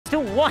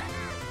Still won.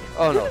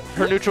 Oh no,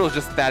 her neutral is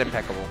just that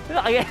impeccable.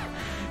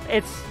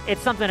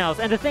 It's something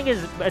else. And the thing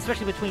is,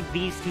 especially between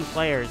these two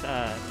players,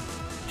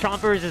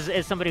 Chompers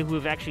is somebody who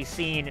we've actually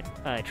seen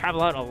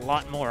travel out a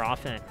lot more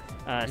often,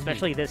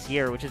 especially this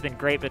year, which has been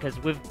great because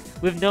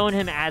we've known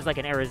him as like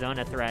an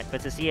Arizona threat,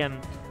 but to see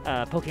him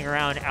poking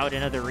around out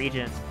in other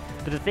regions.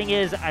 But the thing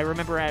is, I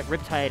remember at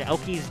Riptide,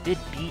 elkiies did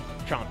beat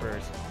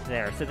Chompers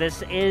there, so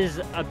this is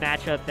a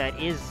matchup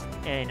that is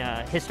in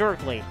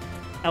historically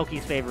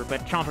elkiies' favor,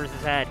 but Chompers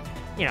has had,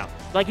 you know,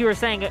 like you were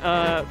saying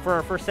for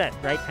our first set,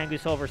 right? Pengu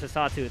Soul versus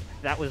Sawtooth,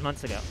 that was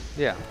months ago.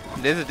 Yeah,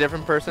 this is a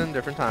different person,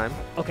 different time.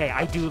 Okay,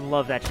 I do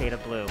love that shade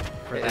of blue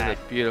for that.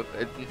 It's a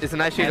beautiful. It's a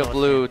nice shade of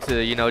blue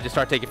to, you know, just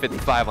start taking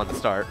 55 on the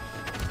start.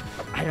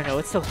 I don't know,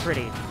 it's so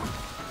pretty.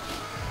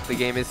 The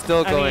game is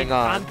still going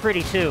on. I'm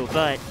pretty too,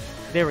 but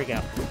there we go.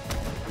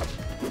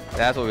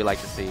 That's what we like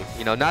to see.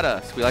 You know, not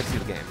us. We like to see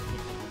the game.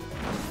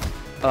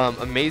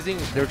 Amazing.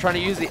 They were trying to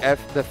use the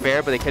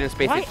fair, but they couldn't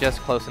space it just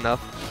close enough.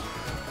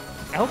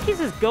 elkiies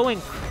is going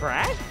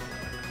Kragg?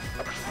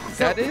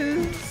 That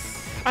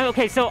is...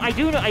 Okay, so I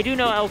do know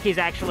elkiies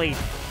actually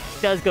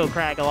does go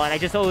Kragg a lot. I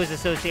just always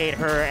associate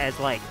her as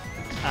like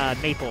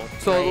Maypul.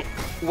 So right?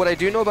 what I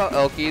do know about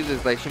elkiies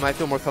is like she might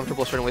feel more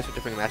comfortable certain ways with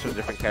different matches with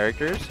different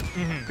characters.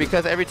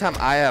 Because every time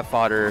I have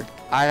fought her,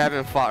 I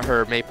haven't fought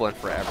her Maypul in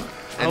forever.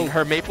 And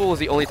her Maypul was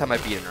the only time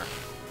I've beaten her.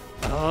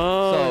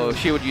 So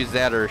she would use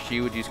that or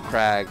she would use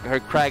Kragg. Her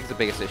Kragg's the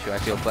biggest issue, I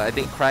feel, but I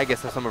think Kragg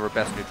gets some of her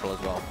best neutral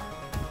as well.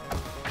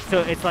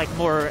 So it's like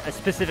more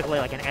specifically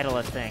like an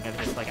Etalus thing of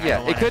just like,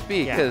 yeah, it could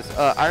be, because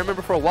I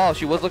remember for a while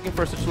she was looking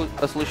for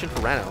a solution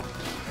for Reno.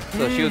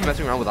 So she was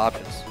messing around with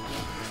options.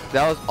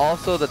 That was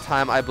also the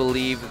time I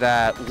believe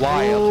that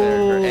Y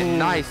upsetted her. And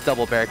nice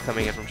double bear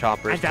coming in from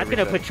Chompers. And that's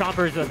going to put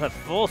Chompers with a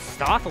full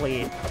stock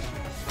lead.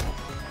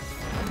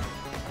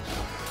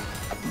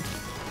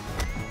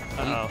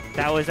 Uh-oh.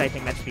 That was, I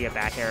think, meant to be a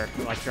back air,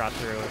 like, drop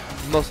through.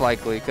 Most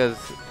likely, because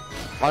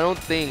I don't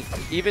think,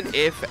 even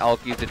if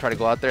elkiies did try to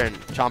go out there and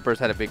Chompers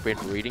had a big brain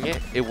for reading it,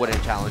 it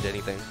wouldn't challenge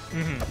anything.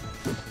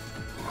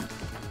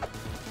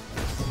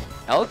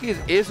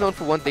 elkiies is known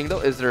for one thing,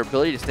 though, is their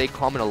ability to stay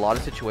calm in a lot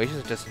of situations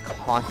and just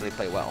constantly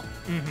play well.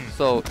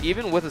 So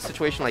even with a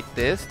situation like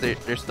this,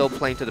 they're still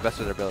playing to the best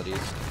of their abilities.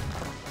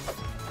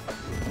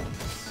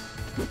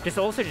 Just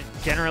also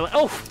generally,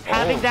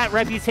 having that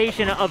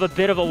reputation of a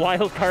bit of a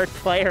wild card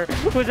player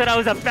was what I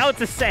was about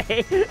to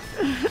say.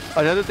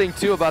 Another thing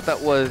too about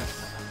that was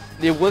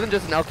it wasn't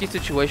just an elkiies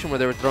situation where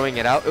they were throwing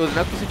it out. It was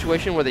an elkiies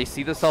situation where they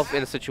see themselves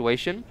in a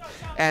situation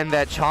and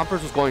that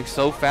Chompers was going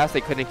so fast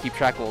they couldn't keep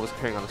track of what was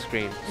occurring on the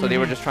screen. So they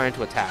were just trying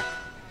to attack.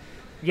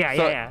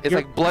 It's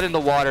like blood in the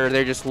water.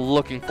 They're just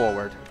looking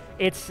forward.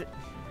 It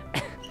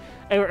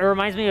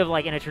reminds me of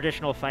like in a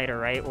traditional fighter,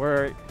 right?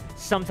 Where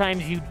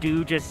sometimes you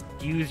do just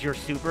use your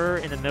super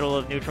in the middle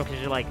of neutral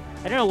because you're like,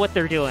 I don't know what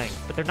they're doing,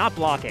 but they're not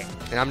blocking.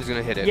 And I'm just going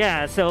to hit it.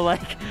 Yeah, so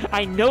like,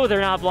 I know they're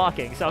not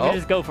blocking, so I'm going to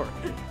just go for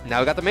it. Now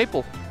we got the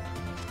Maypul.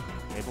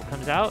 Maypul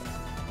comes out.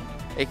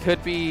 It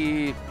could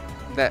be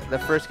that the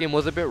first game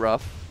was a bit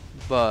rough,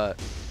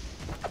 but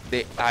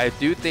I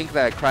do think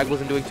that Kragg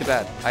wasn't doing too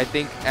bad. I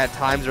think at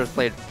times there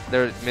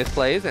were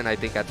misplays, and I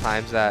think at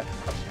times that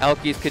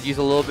elkiies could use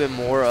a little bit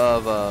more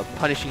of a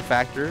punishing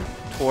factor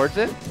towards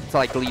it to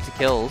like lead to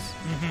kills.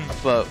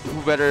 But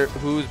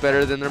who's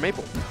better than their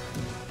Maypul,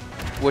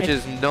 which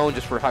is known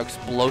just for how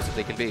explosive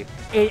they can be.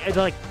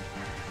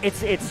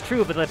 It's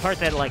true, but the part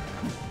that like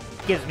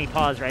gives me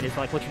pause, right, is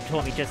like what you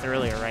told me just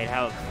earlier, right?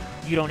 How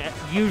you don't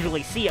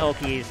usually see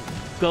elkiies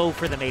go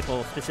for the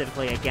Maypul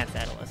specifically against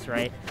Etalus,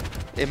 right?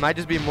 It might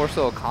just be more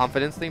so a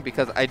confidence thing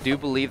because I do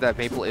believe that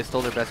Maypul is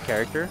still their best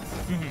character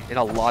in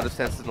a lot of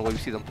senses in the way we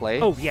see them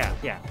play. Oh, yeah.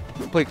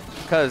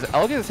 Because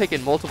elkiies has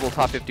taken multiple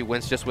top 50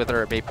 wins just with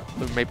her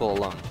Maypul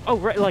alone. Oh,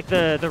 right, like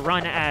the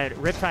run at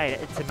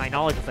Riptide, to my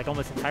knowledge, is like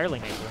almost entirely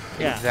Maypul.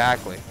 Yeah.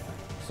 Exactly.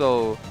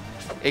 So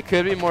it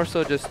could be more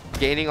so just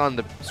gaining on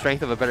the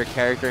strength of a better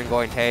character and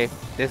going, hey,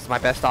 this is my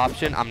best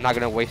option. I'm not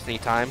going to waste any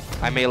time.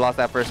 I may have lost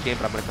that first game,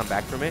 but I'm going to come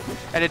back from it.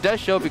 And it does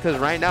show because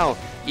right now,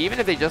 even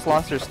if they just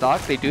lost their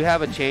stocks, they do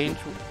have a change.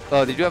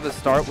 They do have a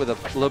start with a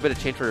little bit of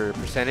change for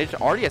percentage.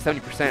 Already at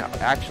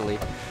 70%, actually.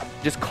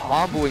 Just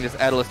comboing this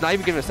Etalus, not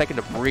even giving it a second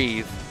to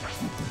breathe.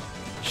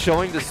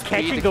 Showing the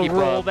speed to keep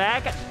roll up.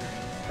 back.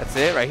 That's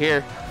it right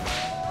here.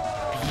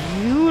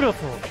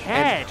 Beautiful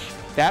catch.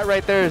 And that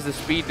right there is the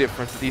speed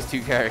difference of these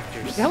two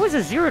characters. That was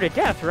a 0 to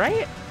death,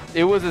 right?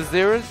 It was a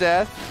 0 to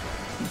death.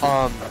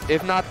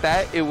 If not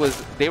that, it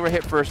was they were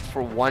hit first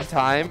for one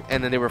time,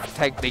 and then they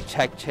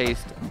tech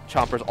chased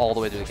Chompers all the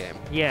way through the game.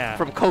 Yeah.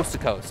 From coast to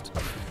coast.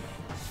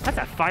 That's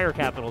a fire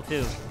capital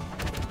too.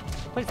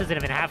 Place doesn't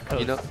even have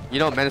coast. You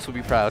know, Menace would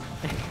be proud.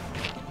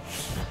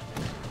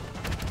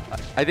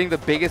 I think the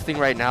biggest thing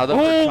right now, though,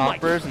 for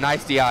Chompers,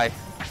 nice DI.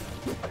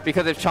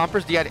 Because if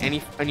Chompers DI'd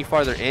any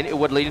farther in, it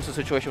would lead into a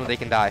situation where they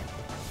can die.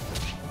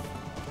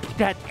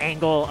 That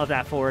angle of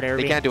that forward air,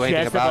 they can't do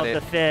anything about it.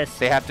 The fist.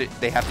 They have to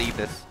eat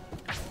this.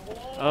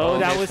 Oh,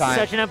 that was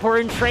such an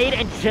important trade,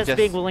 and just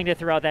being willing to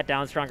throw out that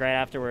down strong right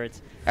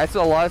afterwards. That's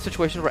a lot of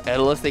situations where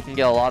Etalus, they can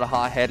get a lot of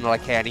hot head and they're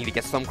like, hey, I need to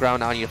get some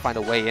ground now, I need to find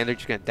a way in. They're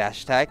just going to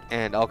dash attack,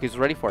 and elkies was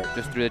ready for it.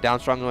 Just threw the down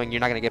strong, knowing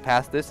you're not going to get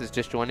past this. It's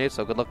disjointed,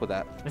 so good luck with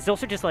that. It's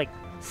also just like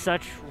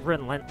such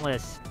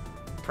relentless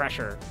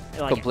pressure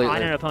like Completely.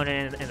 On an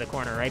opponent in the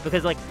corner, right?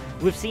 Because like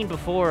we've seen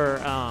before,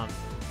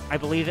 I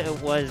believe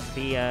it was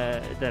the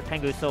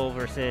Pengu Soul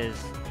versus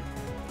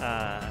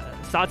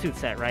Sawtooth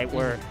set, right?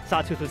 Where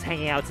Sawtooth was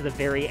hanging out to the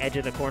very edge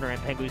of the corner and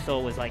Pengu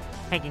Soul was like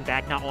hanging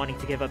back, not wanting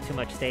to give up too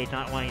much stage,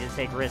 not wanting to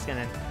take risk, and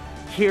then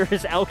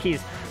here's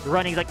elkies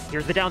running, like,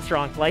 here's the down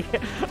strong. Like,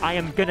 I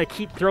am gonna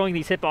keep throwing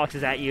these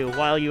hitboxes at you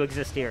while you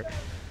exist here.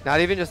 Not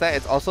even just that,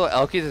 it's also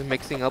elkies is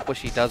mixing up what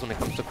she does when it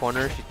comes to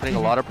corner. She's putting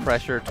a lot of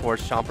pressure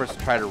towards Chompers to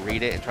try to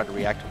read it and try to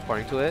react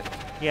according to it.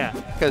 Yeah.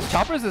 Because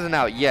Chompers isn't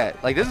out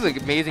yet. Like, this is an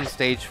amazing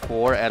stage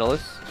for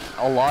Etalus.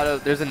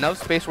 There's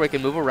enough space where it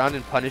can move around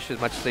and punish as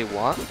much as they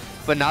want,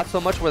 but not so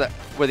much where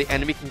the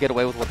enemy can get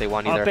away with what they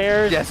want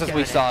either. Just as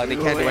we saw, they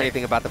can't do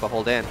anything about that but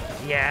hold in.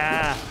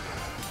 Yeah.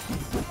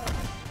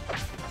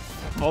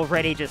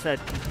 Already just a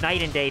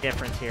night and day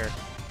difference here.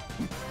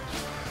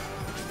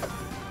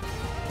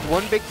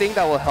 One big thing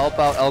that will help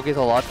out elkies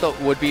a lot, though,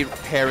 would be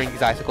parrying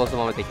these icicles the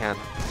moment they can.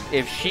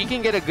 If she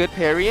can get a good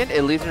parry in,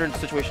 it leaves her in the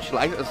situation she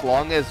likes, as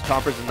long as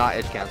Chompers is not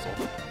edge cancel.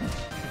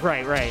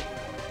 Right, right.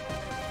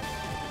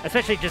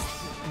 Especially just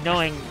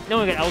knowing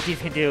what elkies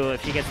can do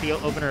if she gets the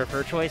opener of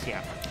her choice,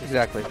 yeah.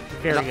 Exactly.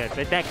 Very good.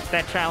 But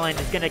that challenge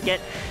is going to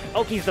get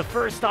elkies the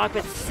first stock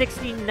with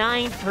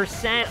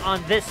 69%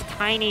 on this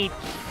tiny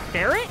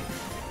ferret?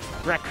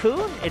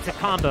 Raccoon? It's a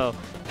combo.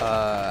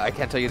 I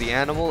can't tell you the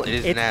animal. It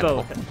is an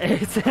animal.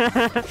 It's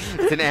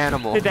it's an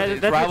animal.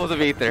 It's Rivals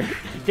of Ether.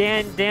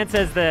 Dan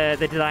says the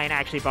design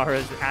actually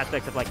borrows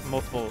aspects of like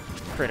multiple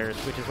critters,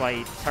 which is why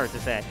it's hard to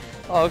say.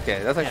 Oh,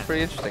 okay. That's actually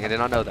pretty interesting. I did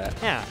not know that.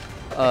 Yeah.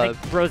 I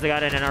think Rosa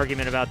got in an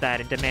argument about that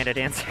and demanded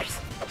answers.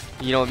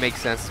 You know, it makes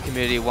sense. The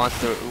community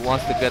wants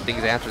the good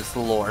things answered. It's the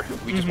lore.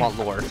 We just want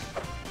lore.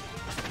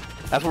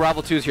 That's what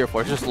Rival 2 is here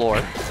for. It's just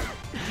lore.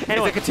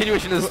 Anyway, it's a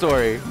continuation of the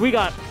story. We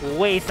got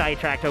way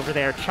sidetracked over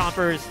there.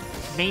 Chompers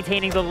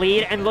maintaining the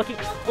lead and looking.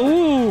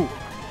 Ooh!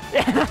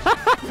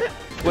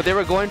 What they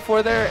were going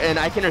for there, and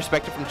I can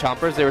respect it from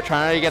Chompers, they were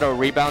trying to get a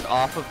rebound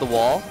off of the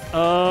wall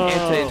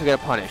and to get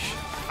a punish.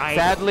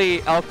 Sadly,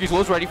 elkies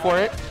was ready for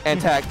it and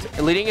tagged,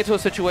 leading into a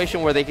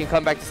situation where they can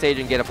come back to stage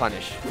and get a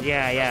punish.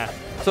 Yeah, yeah.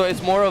 So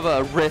it's more of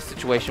a risk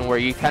situation where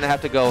you kind of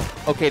have to go,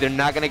 okay, they're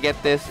not going to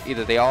get this.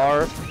 Either they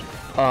are.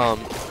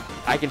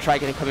 I can try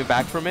getting coming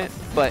back from it,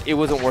 but it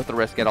wasn't worth the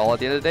risk at all at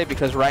the end of the day,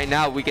 because right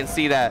now we can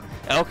see that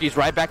elkies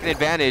right back in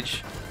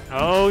advantage.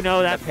 Oh,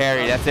 no, that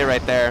parry. That's it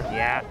right there.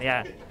 Yeah,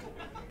 yeah.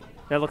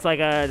 That looks like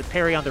a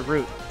parry on the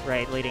root,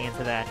 right, leading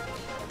into that.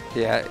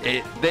 Yeah,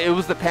 it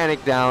was the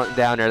panic down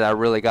there that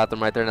really got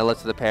them right there, and it led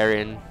to the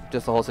parry and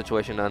just the whole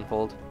situation to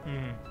unfold.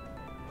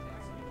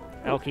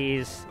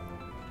 Elkies,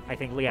 I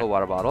think, yeah. A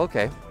water bottle,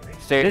 okay.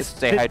 Stay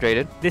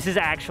hydrated. This is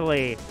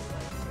actually,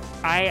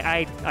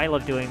 I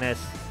love doing this,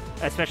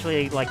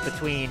 especially like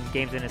between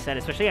games in a set,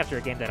 especially after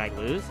a game that I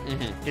lose.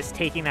 Just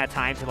taking that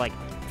time to like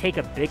take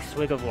a big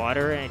swig of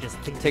water and just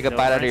take a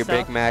bite out of your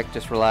Big Mac,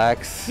 just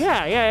relax.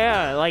 Yeah,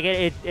 yeah, yeah. Like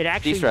it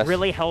actually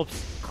really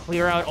helps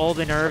clear out all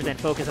the nerves and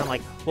focus on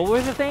like, what were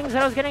the things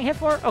that I was getting hit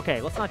for?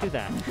 Okay, let's not do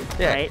that.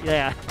 Yeah. Right?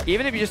 Yeah.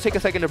 Even if you just take a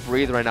second to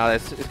breathe right now,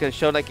 it's going to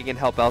show like it can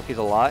help elkies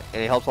a lot,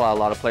 and it helps a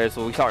lot of players.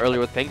 So we saw earlier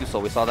with Pengu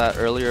Soul, we saw that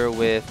earlier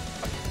with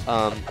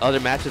other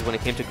matches when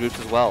it came to groups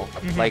as well.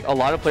 Like a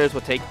lot of players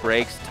would take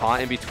breaks,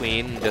 taunt in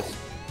between, just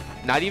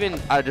not even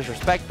out of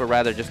disrespect, but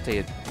rather just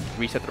to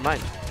reset their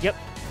mind. Yep.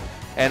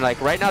 And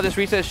like right now, this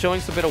reset is showing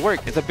some bit of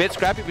work. It's a bit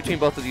scrappy between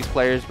both of these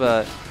players,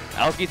 but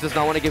elkies does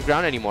not want to give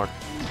ground anymore.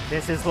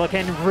 This is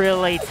looking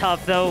really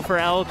tough though for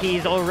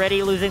elkies,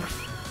 already losing the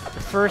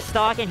first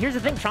stock. And here's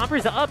the thing,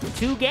 Chompers up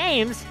 2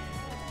 games.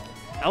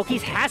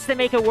 elkies has to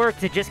make it work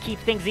to just keep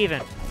things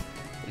even.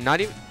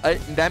 Not even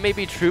that may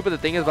be true, but the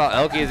thing is about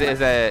elkies is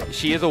that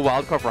she is a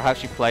wild card for how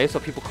she plays, so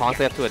people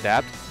constantly have to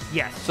adapt.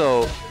 Yes.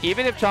 So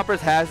even if Chompers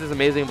has this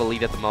amazing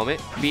lead at the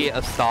moment, be it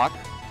a stock,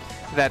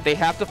 that they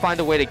have to find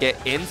a way to get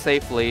in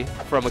safely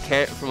from a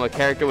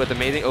character with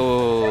amazing.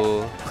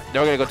 Oh,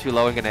 they're gonna go too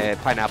low and gonna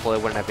pineapple it.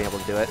 Wouldn't have been able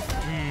to do it.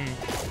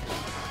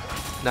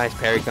 Nice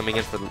parry coming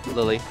in for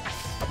Lily.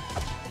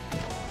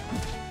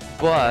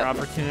 But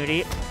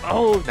opportunity.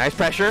 Oh, nice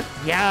pressure.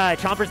 Yeah,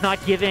 Chompers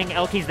not giving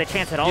elkies the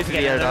chance at all to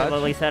get another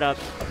Lily setup.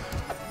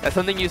 That's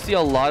something you see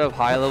a lot of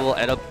high-level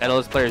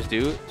Etalus players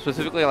do,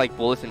 specifically like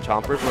Bullets and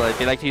Chompers, where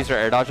they like to use their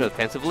air dodge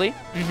offensively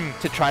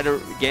to try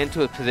to get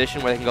into a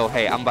position where they can go,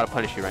 hey, I'm about to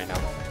punish you right now.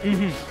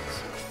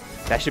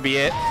 That should be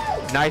it.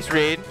 Nice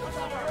read.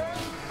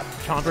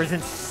 Chompers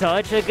in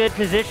such a good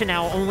position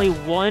now. Only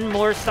 1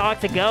 more stock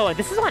to go. And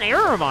this is on Air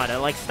Armada.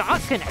 Like,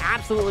 stocks can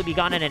absolutely be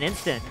gone in an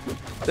instant.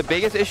 The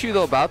biggest issue,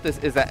 though, about this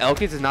is that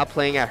elkies is not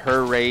playing at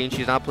her range.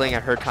 She's not playing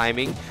at her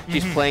timing.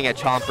 She's playing at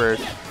Chompers.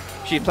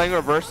 She's playing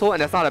reversal,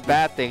 and that's not a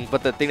bad thing,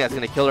 but the thing that's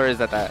going to kill her is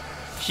that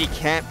she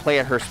can't play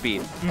at her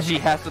speed. She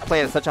has to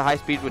play at such a high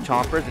speed with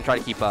Chompers and try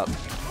to keep up.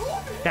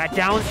 That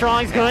down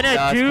strong's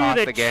gonna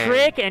do the game.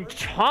 trick, and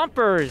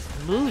Chompers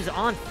moves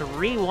on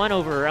 3-1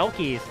 over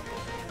elkiies.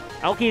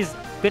 elkiies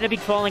gonna be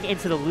falling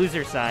into the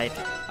loser side.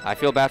 I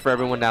feel bad for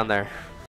everyone down there.